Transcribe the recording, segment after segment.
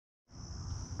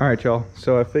All right, y'all,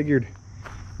 so I figured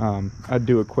I'd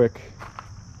do a quick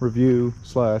review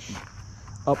slash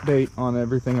update on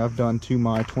everything I've done to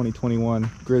my 2021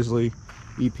 Grizzly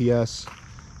EPS.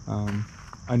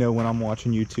 I know when I'm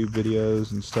watching YouTube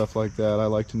videos and stuff like that, I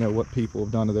like to know what people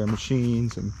have done to their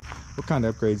machines and what kind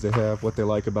of upgrades they have, what they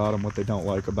like about them, what they don't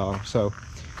like about them. So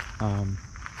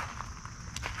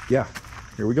yeah,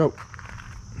 here we go.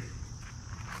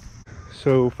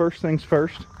 So first things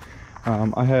first,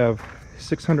 I have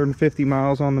 650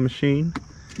 miles on the machine.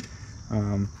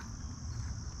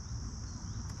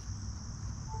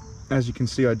 As you can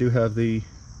see, I do have the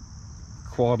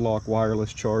Quadlock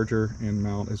wireless charger and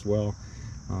mount as well.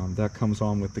 That comes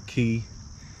on with the key.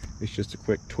 It's just a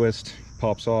quick twist,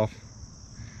 pops off,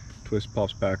 twist,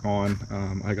 pops back on.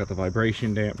 I got the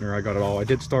vibration dampener, I got it all. I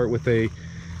did start with a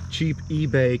cheap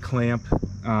eBay clamp,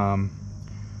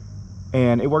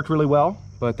 and it worked really well,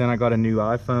 but then I got a new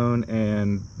iPhone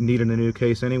and needed a new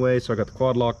case anyway, so I got the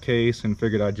Quadlock case and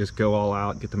figured I'd just go all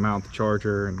out, get the mount, the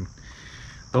charger, and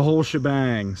the whole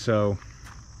shebang. So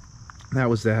that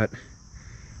was that.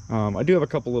 I do have a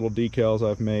couple little decals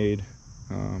I've made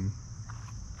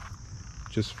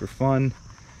just for fun.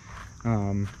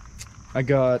 I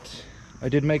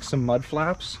did make some mud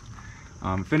flaps.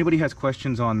 If anybody has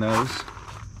questions on those,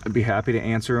 I'd be happy to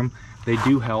answer them. They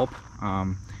do help.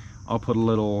 I'll put a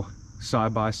little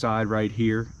side-by-side right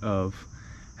here of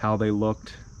how they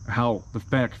looked, how the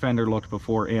back fender looked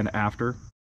before and after.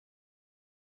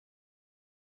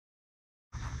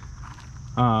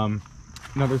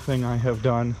 Another thing I have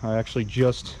done, I actually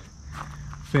just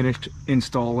finished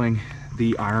installing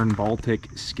the iron Baltic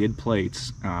skid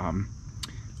plates.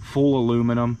 Full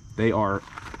aluminum. They are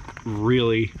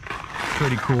really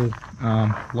pretty cool.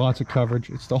 Lots of coverage.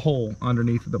 It's the hole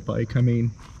underneath of the bike. I mean,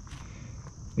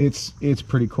 it's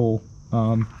pretty cool.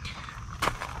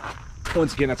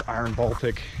 Once again, that's iron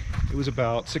Baltic. It was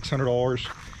about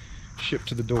 $600 shipped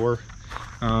to the door.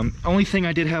 Only thing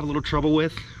I did have a little trouble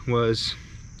with was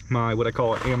my, what I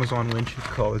call an Amazon winch. It's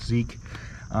called a Zeal.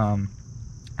 I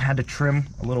had to trim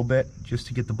a little bit just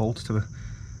to get the bolts to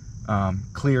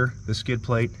clear the skid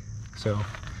plate. So,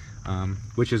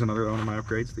 which is another one of my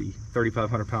upgrades, the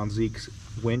 3,500 pound Zeal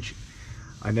winch.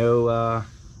 I know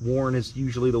worn is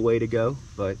usually the way to go,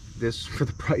 but this, for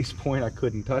the price point, I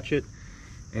couldn't touch it.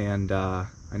 And I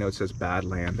know it says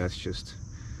Badland. That's just,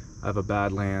 I have a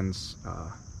Badlands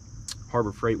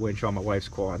Harbor Freight winch on my wife's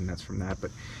quad, and that's from that.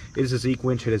 But it is a Zeal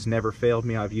winch. It has never failed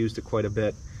me. I've used it quite a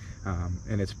bit,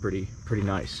 and it's pretty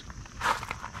nice.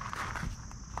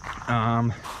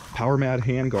 Powermadd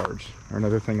handguards are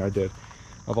another thing I did.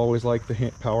 I've always liked the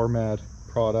Powermadd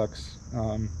products.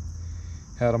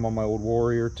 Had them on my old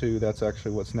Warrior too. That's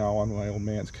actually what's now on my old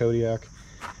man's Kodiak.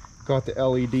 Got the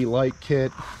LED light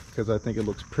kit because I think it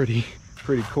looks pretty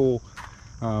cool.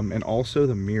 And also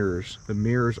the mirrors. The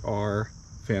mirrors are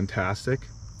fantastic.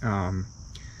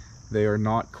 They are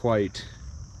not quite,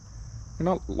 they're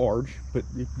not large, but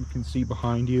you can see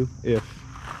behind you. If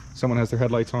someone has their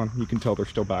headlights on, you can tell they're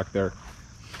still back there.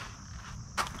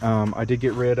 I did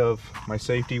get rid of my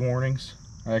safety warnings.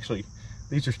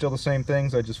 These are still the same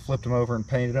things. I just flipped them over and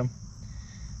painted them.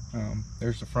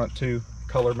 There's the front two,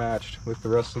 color matched with the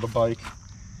rest of the bike.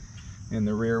 And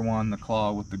the rear one, the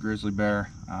claw with the grizzly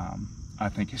bear, I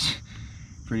think is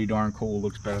pretty darn cool.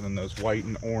 Looks better than those white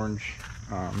and orange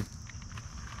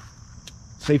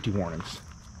safety warnings.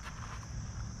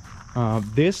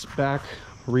 This back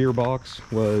rear box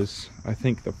was, I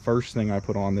think, the first thing I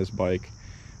put on this bike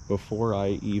before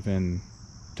I even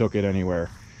took it anywhere.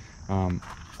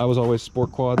 I was always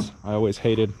sport quads. I always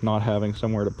hated not having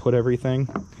somewhere to put everything.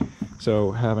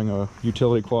 So having a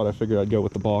utility quad, I figured I'd go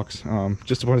with the box.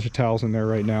 Just a bunch of towels in there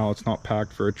right now. It's not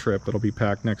packed for a trip. It'll be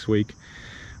packed next week.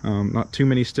 Not too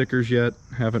many stickers yet.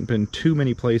 Haven't been too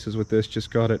many places with this. Just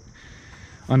got it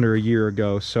under a year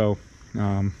ago. So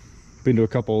been to a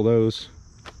couple of those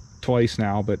twice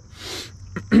now, but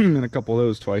and a couple of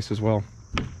those twice as well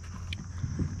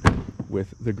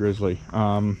with the Grizzly.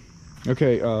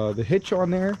 Okay, the hitch on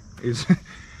there is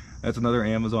that's another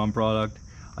Amazon product.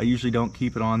 I usually don't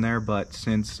keep it on there, but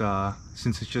since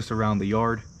it's just around the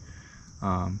yard,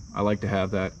 I like to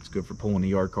have that. It's good for pulling the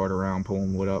yard cart around,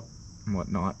 pulling wood up and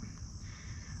whatnot.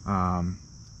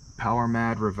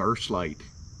 Powermadd reverse light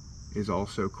is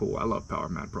also cool. I love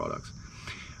Powermadd products.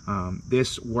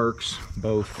 This works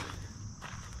both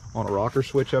on a rocker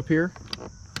switch up here,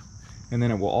 and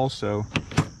then it will also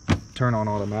turn on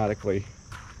automatically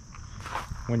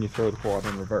when you throw the quad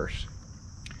in reverse.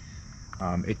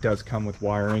 It does come with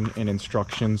wiring and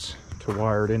instructions to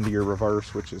wire it into your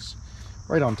reverse, which is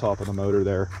right on top of the motor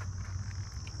there.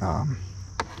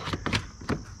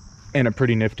 and a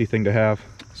pretty nifty thing to have,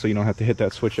 so you don't have to hit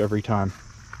that switch every time.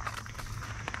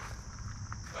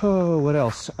 Oh, what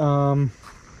else? I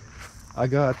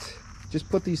just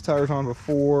put these tires on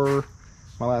before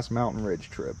my last mountain ridge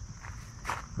trip.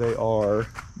 They are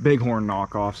Bighorn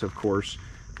knockoffs, of course.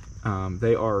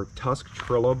 They are Tusk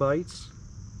Trilobites.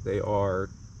 They are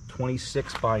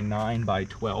 26 by 9 by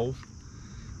 12.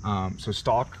 So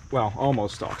stock, well,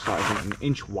 almost stock sizing, an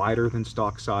inch wider than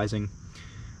stock sizing.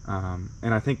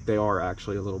 And I think they are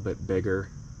actually a little bit bigger,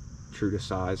 true to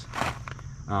size.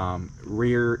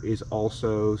 Rear is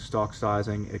also stock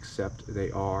sizing, except they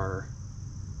are,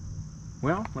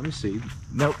 well, let me see.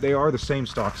 Nope, they are the same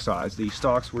stock size. The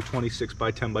stocks were 26 by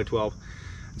 10 by 12,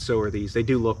 and so are these. They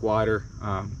do look wider.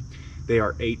 They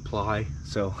are 8-ply,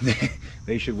 so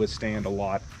they should withstand a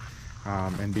lot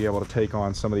and be able to take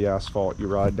on some of the asphalt you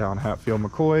ride down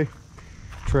Hatfield-McCoy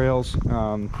trails,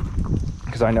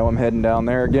 because I know I'm heading down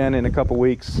there again in a couple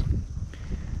weeks.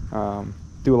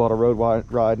 Do a lot of road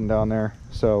riding down there,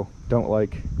 so don't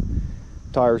like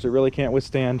tires that really can't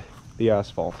withstand the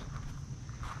asphalt.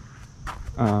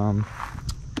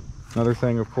 Another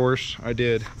thing, of course, I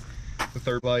did the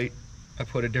third light. I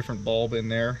put a different bulb in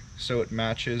there so it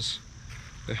matches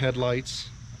the headlights.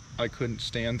 I couldn't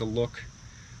stand the look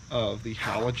of the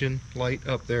halogen light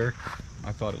up there.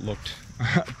 I thought it looked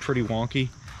pretty wonky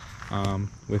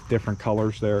with different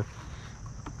colors there,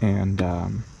 and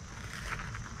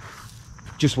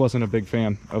just wasn't a big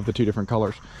fan of the two different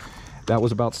colors. That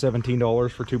was about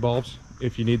 $17 for 2 bulbs.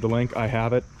 If you need the link, I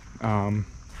have it.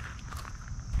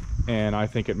 And I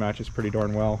think it matches pretty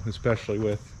darn well, especially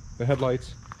with the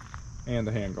headlights and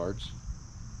the handguards.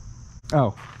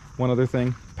 Oh, one other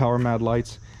thing, Powermadd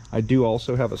lights. I do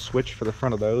also have a switch for the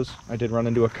front of those. I did run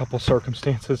into a couple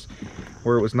circumstances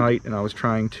where it was night and I was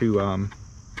trying to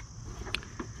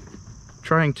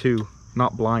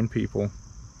not blind people,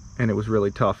 and it was really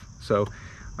tough. So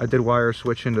I did wire a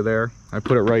switch into there. I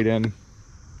put it right in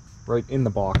the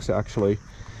box, actually.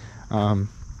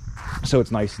 So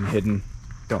it's nice and hidden.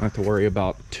 Don't have to worry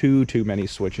about too many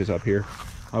switches up here.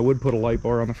 I would put a light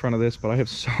bar on the front of this, but I have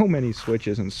so many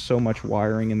switches and so much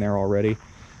wiring in there already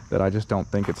that I just don't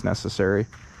think it's necessary.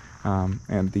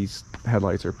 And these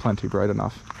headlights are plenty bright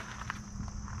enough.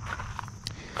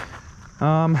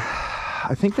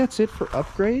 I think that's it for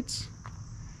upgrades.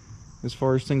 As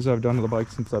far as things I've done to the bike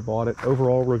since I bought it.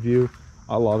 Overall review,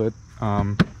 I love it.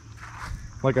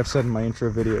 Like I've said in my intro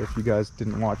video, if you guys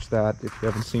didn't watch that, if you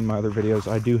haven't seen my other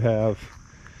videos, I do have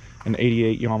an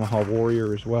 88 Yamaha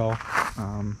Warrior as well.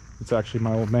 It's actually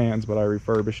my old man's, but I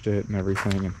refurbished it and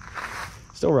everything, and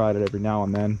still ride it every now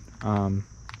and then.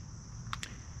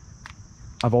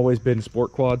 I've always been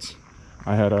sport quads.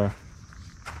 I had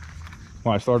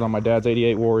when I started on my dad's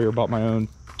 88 Warrior, bought my own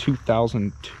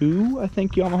 2002, I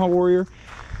think, Yamaha Warrior,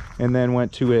 and then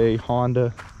went to a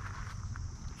Honda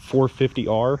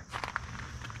 450R,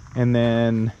 and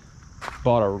then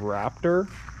bought a Raptor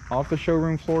off the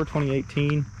showroom floor,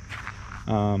 2018.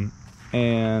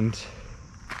 And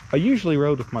I usually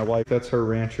rode with my wife. That's her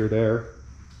rancher there.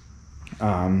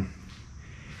 And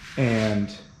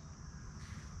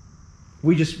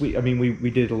we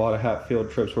did a lot of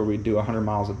Hatfield trips where we'd do 100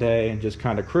 miles a day and just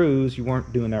kind of cruise. You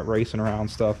weren't doing that racing around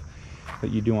stuff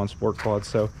that you do on sport quads,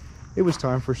 so it was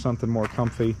time for something more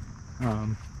comfy.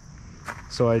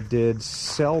 So I did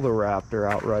sell the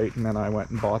Raptor outright, and then I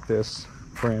went and bought this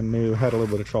brand new. Had a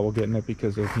little bit of trouble getting it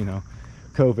because of, you know,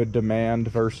 COVID demand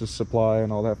versus supply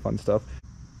and all that fun stuff.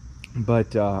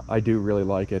 But I do really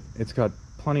like it. It's got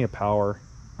plenty of power.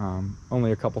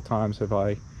 Only a couple times have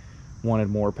I wanted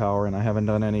more power, and I haven't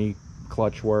done any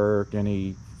clutch work,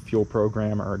 any fuel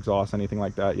program or exhaust, anything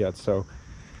like that yet. So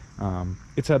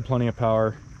it's had plenty of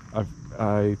power.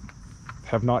 I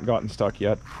have not gotten stuck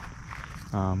yet.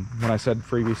 When I said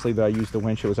previously that I used the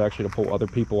winch, it was actually to pull other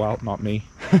people out, not me.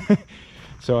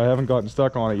 So I haven't gotten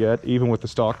stuck on it yet, even with the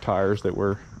stock tires that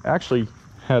were actually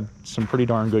had some pretty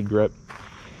darn good grip.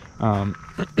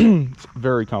 It's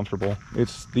very comfortable.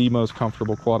 It's the most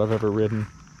comfortable quad I've ever ridden,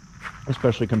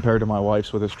 especially compared to my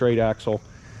wife's with a straight axle.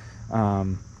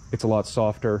 It's a lot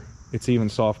softer. It's even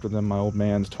softer than my old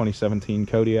man's 2017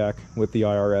 Kodiak with the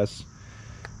IRS.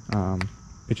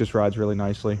 It just rides really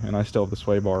nicely, and I still have the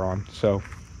sway bar on. So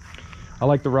I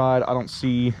like the ride. I don't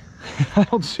see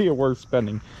it worth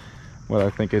spending what I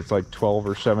think it's like $1,200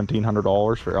 or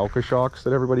 $1,700 for Elka shocks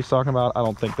that everybody's talking about. I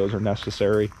don't think those are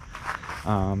necessary.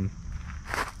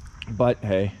 But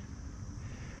hey,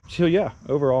 so yeah,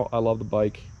 overall I love the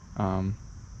bike. And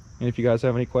if you guys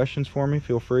have any questions for me,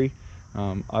 feel free.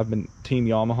 I've been Team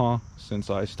Yamaha since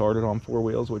I started on 4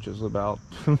 wheels, which is about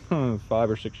 5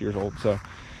 or 6 years old. So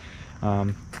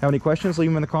Have any questions, leave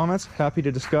them in the comments. Happy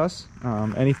to discuss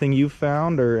anything you've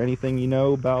found or anything you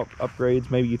know about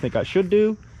upgrades maybe you think I should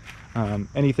do.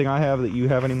 Anything I have that you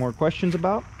have any more questions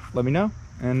about, let me know.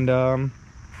 And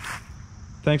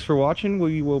thanks for watching.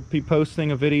 We will be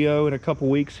posting a video in a couple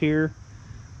weeks here.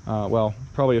 Well,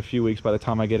 probably a few weeks by the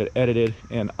time I get it edited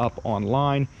and up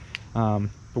online. But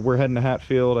we're heading to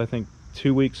Hatfield, I think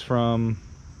 2 weeks from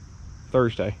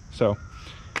Thursday. So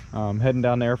heading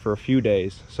down there for a few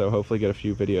days, so hopefully get a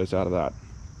few videos out of that.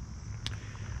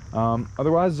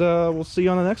 Otherwise, we'll see you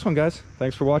on the next one, guys.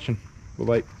 Thanks for watching.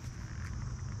 Bye-bye.